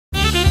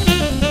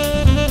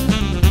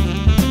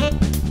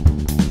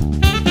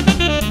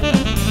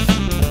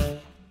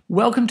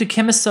Welcome to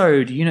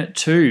Chemisode Unit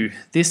 2.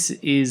 This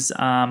is,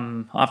 I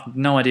have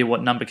no idea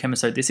what number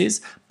chemisode this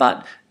is,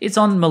 but it's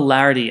on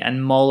molarity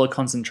and molar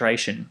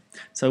concentration.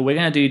 So we're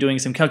going to be doing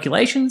some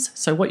calculations,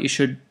 so what you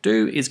should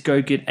do is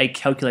go get a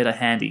calculator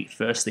handy.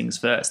 First things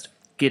first,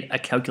 get a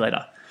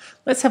calculator.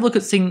 Let's have a look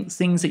at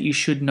things that you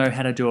should know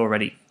how to do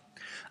already.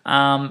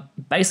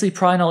 Basically,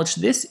 prior knowledge to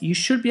this, you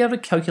should be able to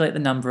calculate the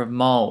number of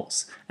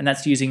moles, and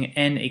that's using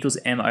N equals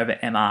M over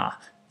MR,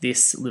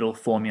 this little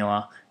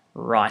formula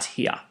right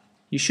here.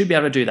 You should be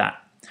able to do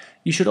that.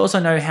 You should also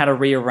know how to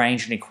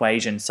rearrange an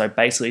equation. So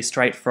basically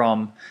straight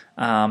from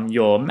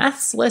your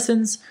maths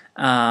lessons,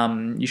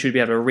 you should be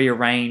able to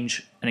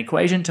rearrange an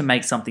equation to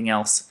make something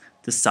else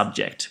the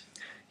subject.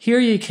 Here are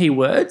your key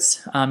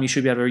words. You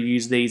should be able to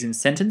use these in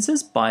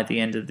sentences by the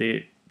end of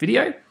the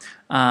video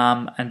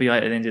and be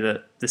at the end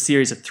of the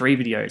series of 3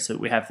 videos that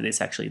we have for this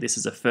actually. This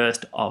is the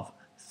first of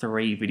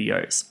 3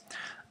 videos.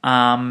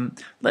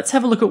 Let's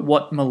have a look at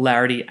what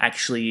molarity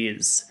actually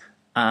is.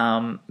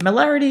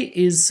 Molarity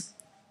is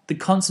the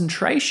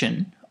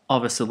concentration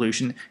of a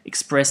solution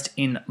expressed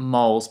in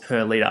moles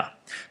per litre.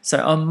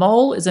 So a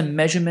mole is a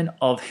measurement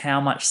of how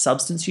much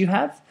substance you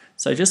have.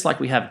 So just like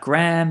we have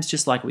grams,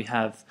 just like we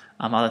have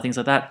other things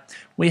like that,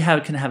 we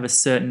can have a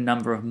certain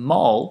number of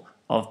mole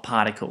of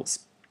particles.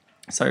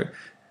 So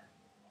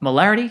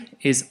molarity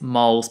is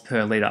moles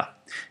per litre.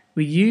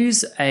 We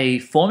use a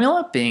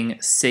formula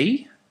being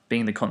C,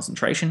 being the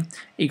concentration,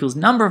 equals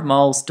number of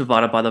moles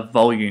divided by the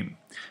volume.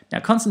 Now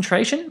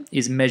concentration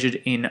is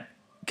measured in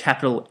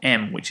capital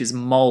M, which is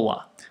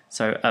molar.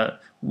 So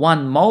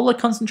 1 molar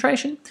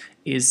concentration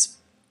is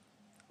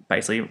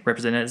basically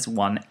represented as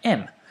 1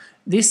 M.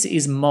 This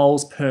is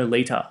moles per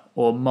litre,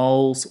 or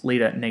moles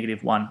litre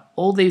negative 1.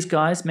 All these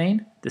guys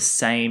mean the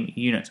same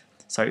unit.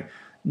 So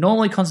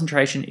normally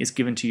concentration is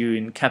given to you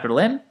in capital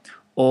M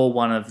or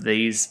one of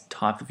these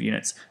type of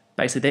units.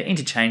 Basically they're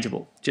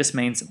interchangeable, just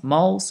means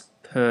moles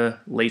per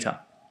litre.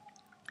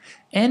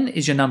 N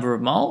is your number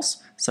of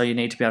moles, so you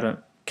need to be able to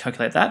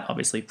calculate that.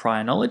 Obviously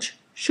prior knowledge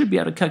should be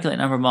able to calculate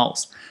number of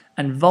moles.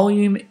 And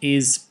volume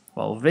is,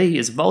 well, V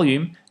is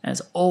volume, and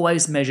it's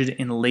always measured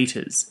in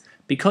litres.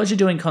 Because you're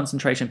doing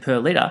concentration per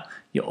litre,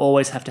 you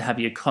always have to have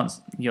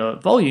your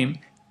volume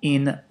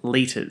in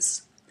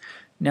litres.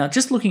 Now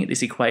just looking at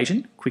this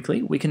equation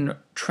quickly, we can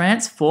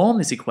transform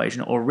this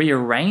equation or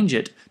rearrange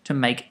it to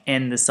make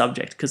N the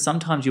subject, because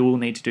sometimes you will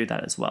need to do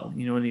that as well.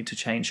 You will need to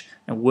change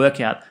and work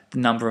out the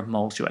number of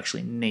moles you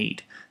actually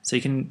need. So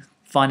you can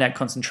find out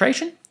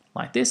concentration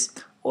like this,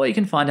 or you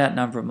can find out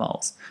number of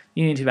moles.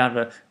 You need to be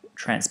able to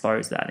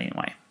transpose that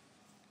anyway.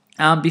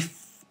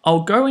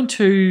 I'll go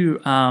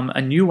into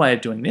a new way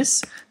of doing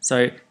this.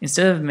 So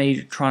instead of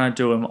me trying to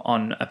do them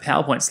on a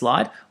PowerPoint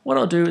slide, what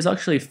I'll do is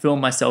actually film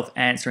myself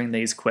answering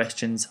these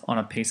questions on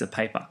a piece of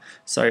paper.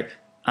 So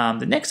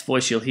the next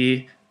voice you'll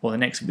hear, or the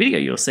next video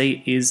you'll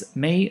see, is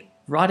me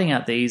writing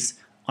out these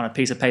on a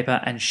piece of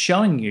paper and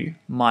showing you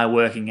my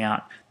working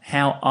out,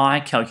 how I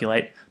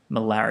calculate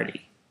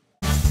molarity.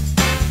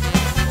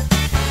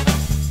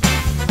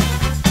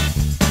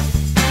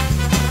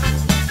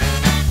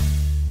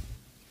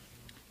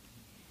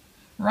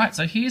 Right,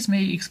 so here's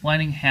me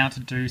explaining how to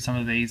do some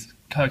of these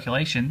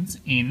calculations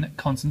in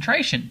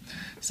concentration.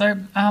 So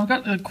I've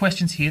got the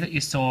questions here that you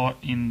saw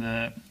in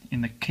the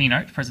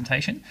keynote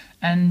presentation,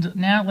 and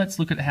now let's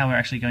look at how we're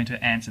actually going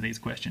to answer these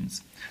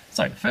questions.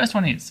 So first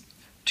one is,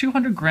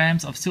 200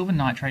 grams of silver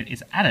nitrate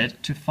is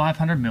added to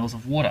 500 mils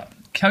of water.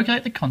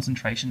 Calculate the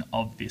concentration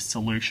of this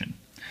solution.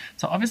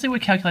 So obviously we're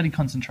calculating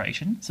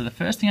concentration, so the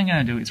first thing I'm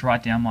going to do is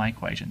write down my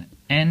equation.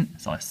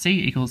 C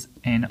equals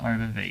N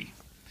over V.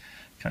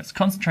 So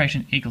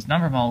concentration equals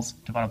number of moles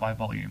divided by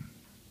volume.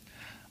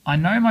 I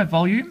know my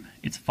volume,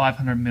 it's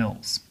 500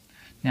 mils.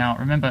 Now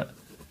remember,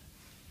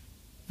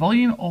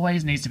 volume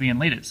always needs to be in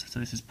litres, so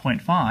this is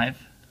 0.5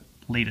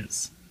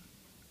 litres.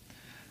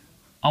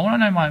 I want to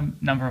know my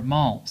number of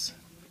moles,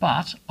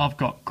 but I've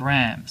got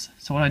grams.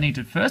 So what I need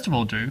to first of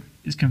all do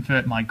is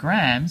convert my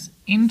grams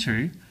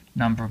into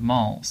number of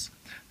moles.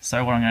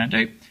 So what I'm going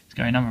to do is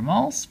go number of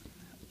moles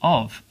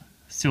of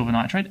silver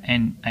nitrate,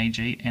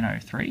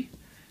 NaGNO3,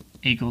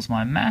 equals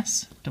my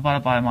mass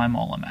divided by my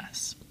molar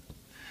mass.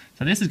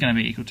 So this is going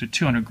to be equal to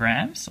 200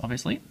 grams,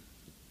 obviously,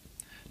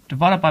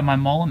 divided by my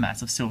molar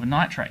mass of silver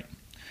nitrate,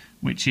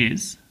 which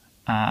is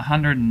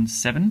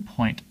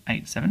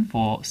 107.87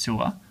 for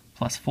silver,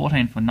 plus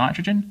 14 for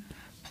nitrogen,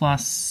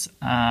 plus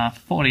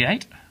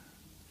 48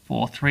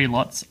 for 3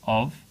 lots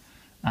of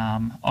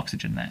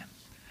oxygen there.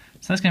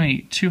 So that's going to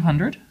be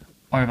 200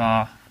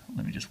 over,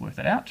 let me just work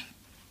that out,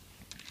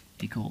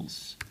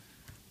 equals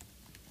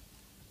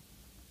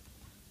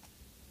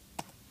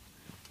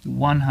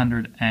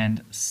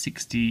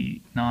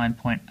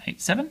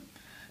 169.87,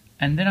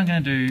 and then I'm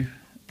going to do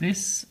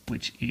this,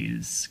 which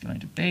is going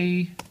to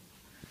be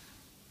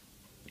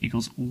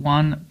equals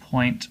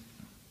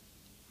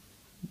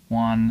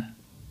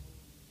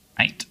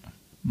 1.18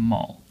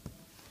 mole.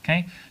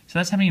 Okay, so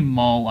that's how many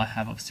mole I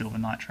have of silver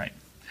nitrate.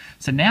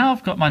 So now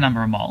I've got my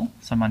number of mole,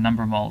 so my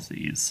number of moles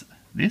is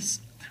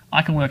this.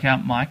 I can work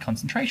out my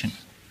concentration.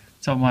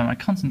 So my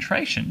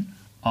concentration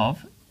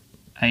of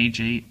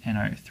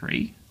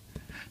AgNO3.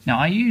 Now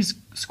I use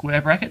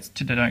square brackets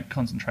to denote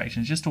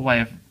concentration. It's just a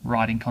way of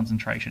writing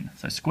concentration.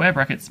 So square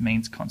brackets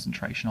means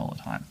concentration all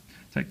the time.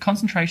 So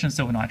concentration of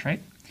silver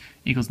nitrate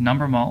equals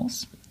number of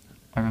moles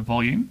over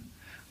volume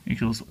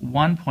equals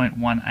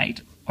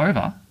 1.18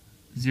 over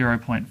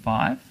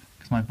 0.5,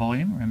 because my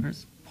volume, remember,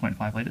 is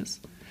 0.5 litres,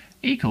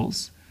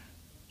 equals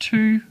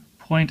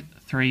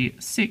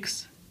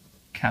 2.36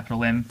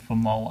 capital M for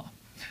molar.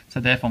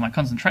 So therefore my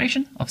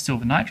concentration of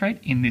silver nitrate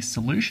in this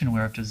solution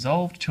where I've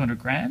dissolved 200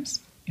 grams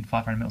in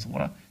 500 mils of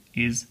water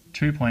is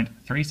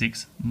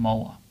 2.36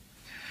 molar.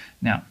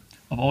 Now,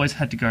 I've always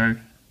had to go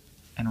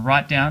and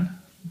write down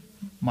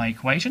my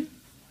equation,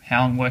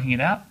 how I'm working it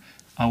out.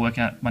 I'll work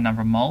out my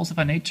number of moles if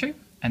I need to,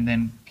 and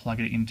then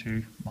plug it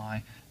into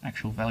my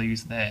actual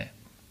values there.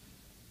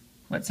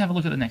 Let's have a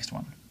look at the next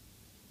one.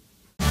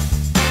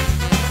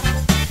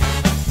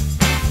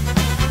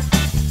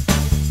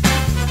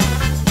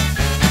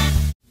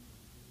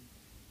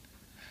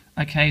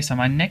 Okay, so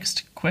my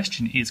next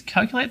question is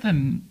calculate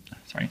the,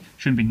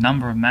 shouldn't be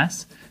number of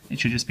mass, it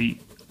should just be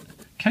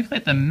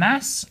calculate the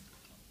mass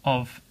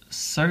of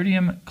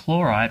sodium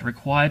chloride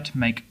required to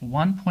make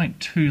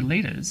 1.2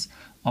 litres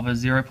of a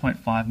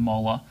 0.5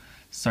 molar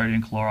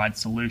sodium chloride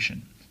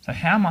solution. So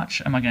how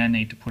much am I going to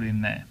need to put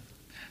in there?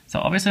 So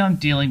obviously I'm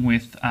dealing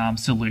with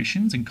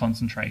solutions and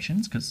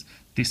concentrations, because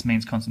this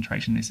means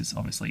concentration, this is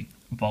obviously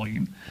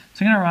volume.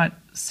 So I'm going to write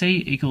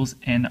C equals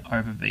N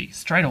over V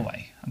straight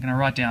away. I'm going to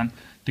write down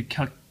the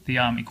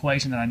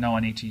equation that I know I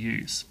need to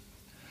use.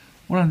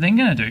 What I'm then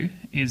going to do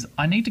is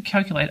I need to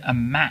calculate a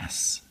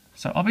mass.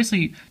 So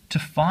obviously to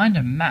find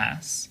a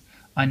mass,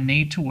 I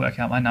need to work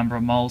out my number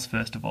of moles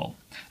first of all.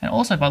 And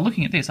also by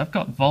looking at this, I've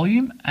got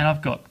volume and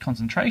I've got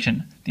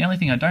concentration. The only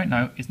thing I don't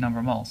know is number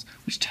of moles,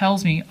 which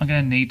tells me I'm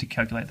going to need to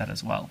calculate that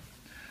as well.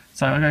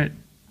 So I go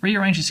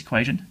rearrange this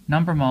equation,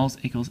 number of moles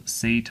equals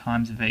C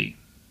times V.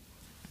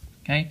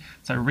 Okay,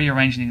 so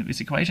rearranging this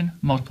equation,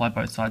 multiply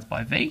both sides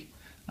by V,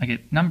 I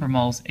get number of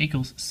moles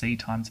equals C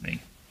times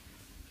V.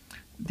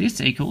 This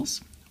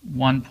equals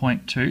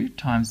 1.2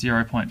 times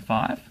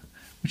 0.5,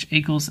 which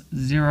equals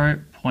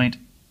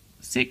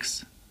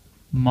 0.6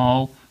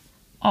 mole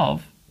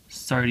of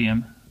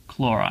sodium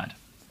chloride.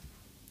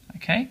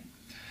 Okay,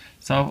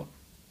 so I've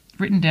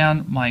written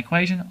down my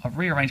equation, I've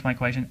rearranged my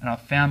equation, and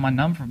I've found my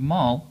number of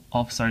mole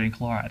of sodium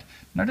chloride.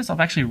 Notice I've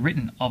actually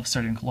written of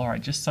sodium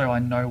chloride just so I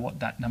know what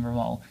that number of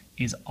mole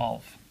is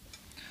of.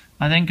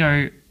 I then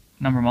go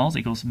number of moles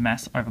equals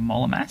mass over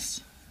molar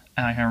mass,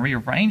 and I can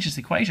rearrange this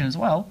equation as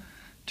well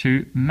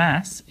to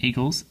mass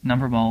equals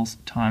number of moles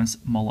times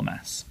molar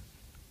mass.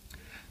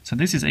 So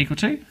this is equal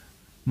to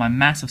my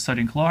mass of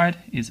sodium chloride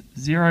is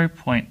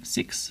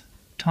 0.6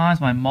 times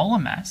my molar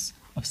mass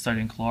of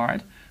sodium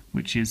chloride,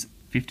 which is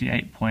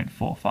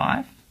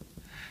 58.45,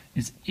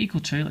 is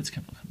equal to, let's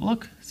have a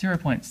look,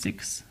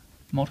 0.6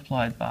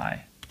 multiplied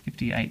by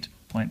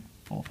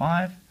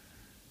 58.45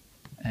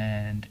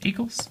 and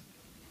equals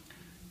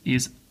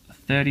is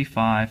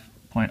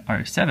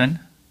 35.07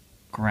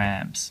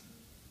 grams.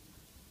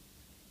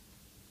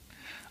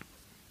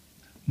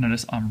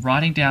 Notice I'm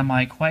writing down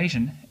my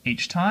equation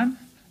each time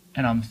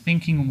and I'm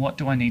thinking, what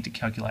do I need to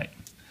calculate?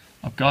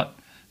 I've got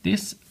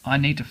this, I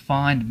need to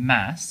find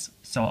mass,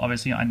 so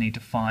obviously I need to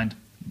find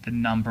the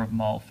number of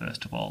mole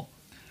first of all.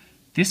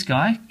 This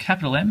guy,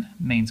 capital M,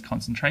 means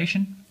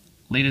concentration.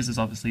 Litres is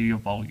obviously your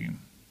volume.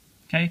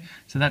 Okay,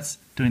 so that's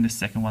doing the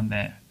second one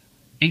there.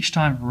 Each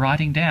time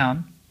writing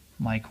down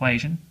my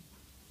equation,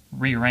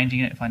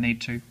 rearranging it if I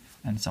need to,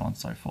 and so on and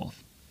so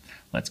forth.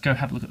 Let's go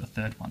have a look at the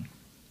third one.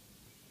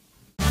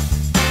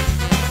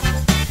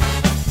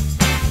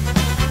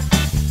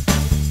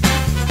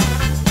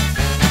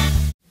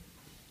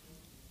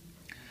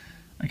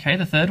 Okay,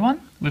 the third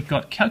one, we've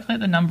got calculate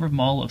the number of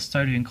mole of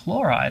sodium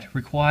chloride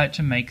required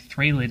to make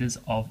 3 litres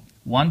of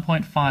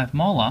 1.5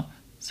 molar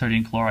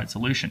sodium chloride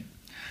solution.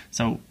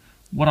 So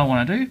what I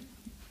want to do,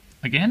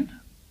 again,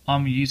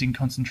 I'm using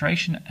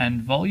concentration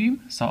and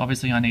volume, so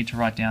obviously I need to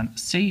write down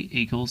C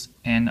equals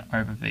N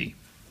over V.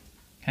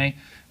 Okay,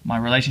 my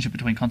relationship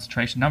between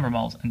concentration, number of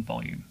moles, and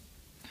volume.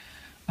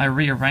 I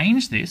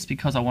rearrange this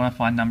because I want to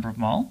find number of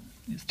mole.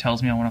 It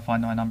tells me I want to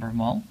find my number of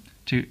mole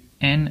to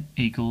N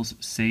equals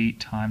C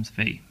times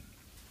V.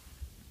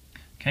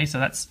 Okay, so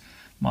that's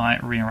my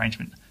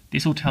rearrangement.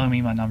 This will tell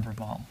me my number of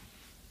mole.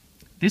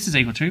 This is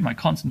equal to my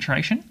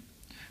concentration,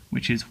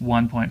 which is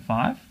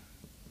 1.5,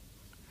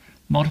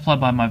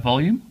 multiplied by my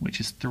volume, which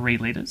is 3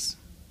 litres.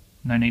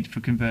 No need for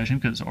conversion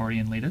because it's already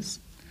in litres,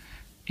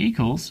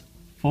 equals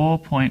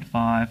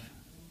 4.5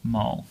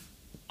 mole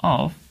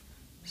of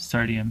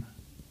sodium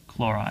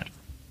chloride.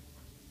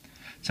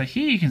 So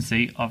here you can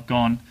see I've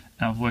gone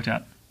and I've worked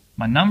out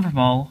my number of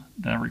mole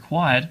that are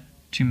required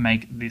to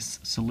make this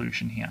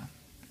solution here,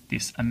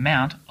 this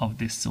amount of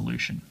this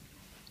solution.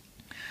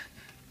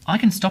 I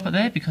can stop it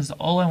there because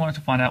all I wanted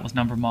to find out was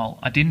number of mole.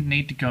 I didn't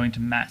need to go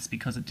into mass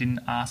because it didn't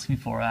ask me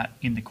for that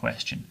in the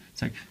question.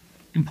 So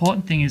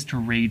important thing is to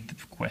read the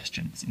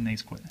questions in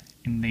these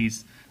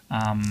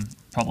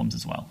problems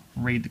as well.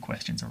 Read the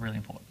questions are really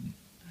important.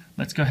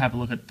 Let's go have a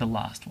look at the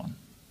last one.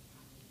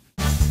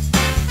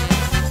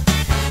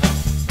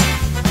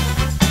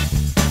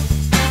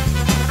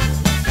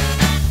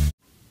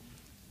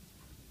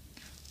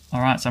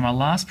 Alright, so my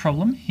last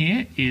problem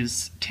here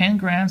is 10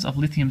 grams of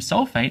lithium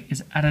sulfate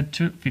is added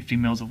to 50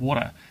 ml of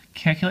water.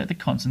 Calculate the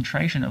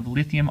concentration of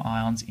lithium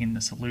ions in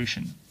the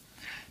solution.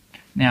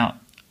 Now,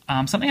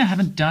 something I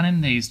haven't done in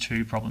these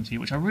two problems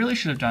here, which I really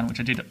should have done, which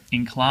I did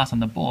in class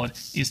on the board,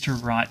 is to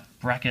write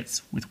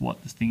brackets with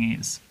what this thing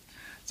is.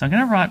 So I'm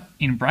going to write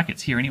in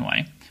brackets here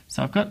anyway.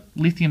 So I've got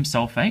lithium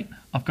sulfate,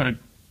 I've got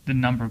the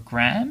number of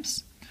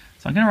grams.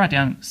 So I'm going to write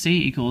down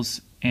C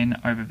equals N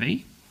over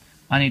V.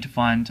 I need to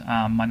find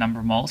my number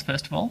of moles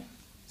first of all.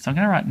 So I'm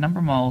going to write number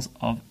of moles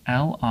of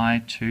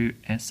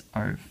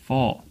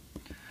Li2SO4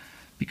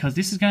 because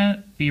this is going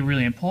to be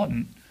really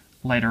important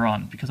later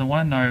on because I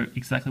want to know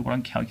exactly what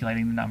I'm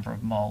calculating the number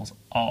of moles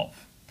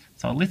of.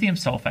 So lithium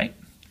sulfate,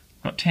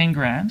 I've got 10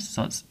 grams,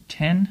 so it's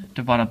 10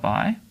 divided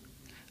by,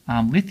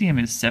 lithium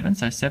is 7,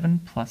 so 7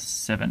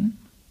 plus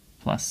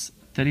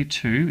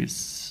 32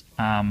 is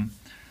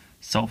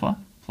sulfur,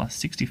 plus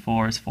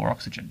 64 is 4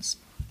 oxygens.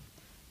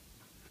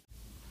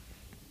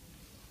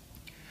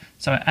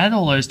 So I add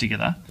all those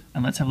together,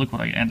 and let's have a look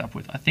what I end up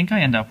with. I think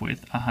I end up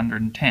with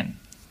 110.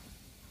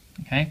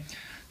 Okay,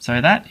 so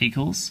that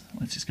equals,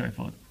 let's just go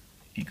for it,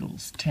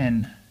 equals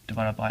 10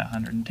 divided by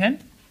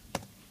 110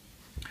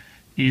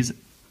 is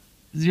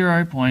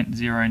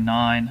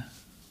 0.09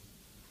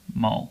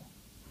 mole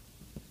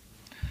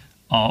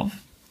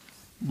of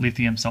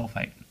lithium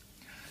sulfate.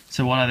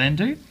 So what I then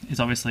do is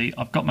obviously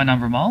I've got my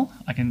number of mole,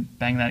 I can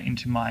bang that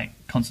into my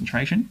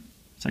concentration.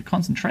 So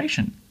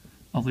concentration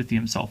of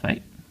lithium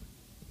sulfate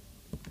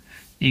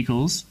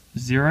equals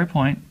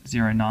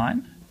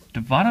 0.09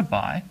 divided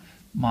by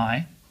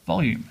my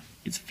volume.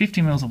 It's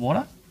 50 ml of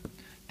water.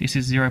 This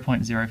is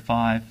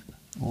 0.05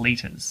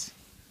 litres.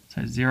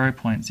 So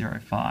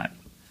 0.05.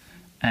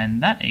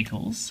 And that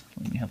equals,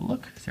 let me have a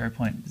look,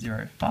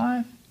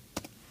 0.05,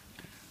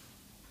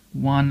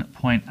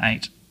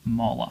 1.8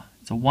 molar.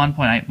 It's a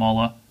 1.8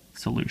 molar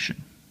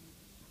solution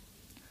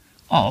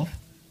of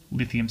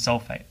lithium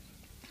sulfate.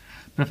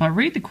 But if I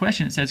read the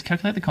question, it says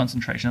calculate the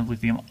concentration of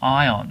lithium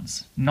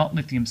ions, not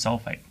lithium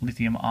sulfate,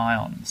 lithium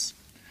ions.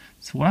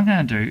 So what I'm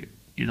going to do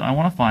is I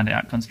want to find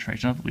out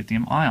concentration of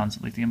lithium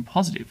ions, lithium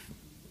positive.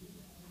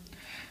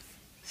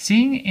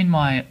 Seeing in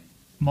my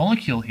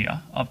molecule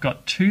here, I've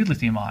got 2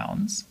 lithium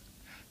ions.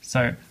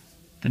 So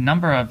the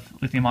number of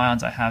lithium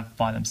ions I have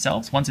by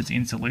themselves, once it's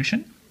in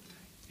solution,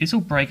 this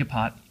will break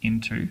apart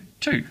into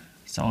 2.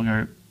 So I'll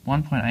go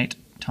 1.8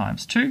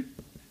 times 2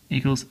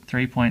 equals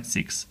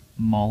 3.6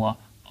 molar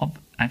of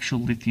actual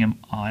lithium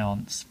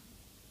ions.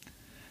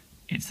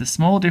 It's the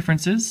small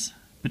differences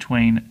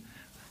between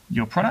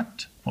your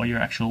product or your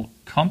actual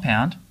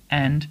compound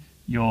and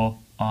your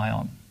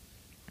ion.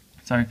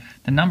 So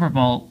the number of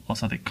mole,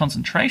 also the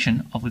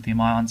concentration of lithium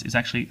ions is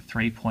actually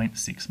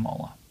 3.6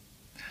 molar.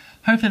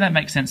 Hopefully that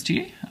makes sense to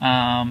you.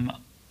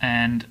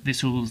 And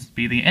this will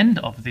be the end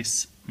of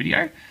this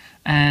video.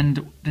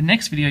 And the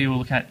next video you will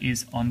look at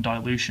is on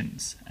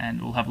dilutions,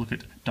 and we'll have a look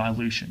at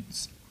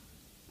dilutions.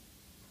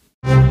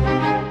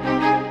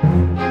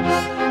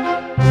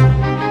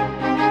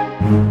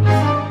 Thank you.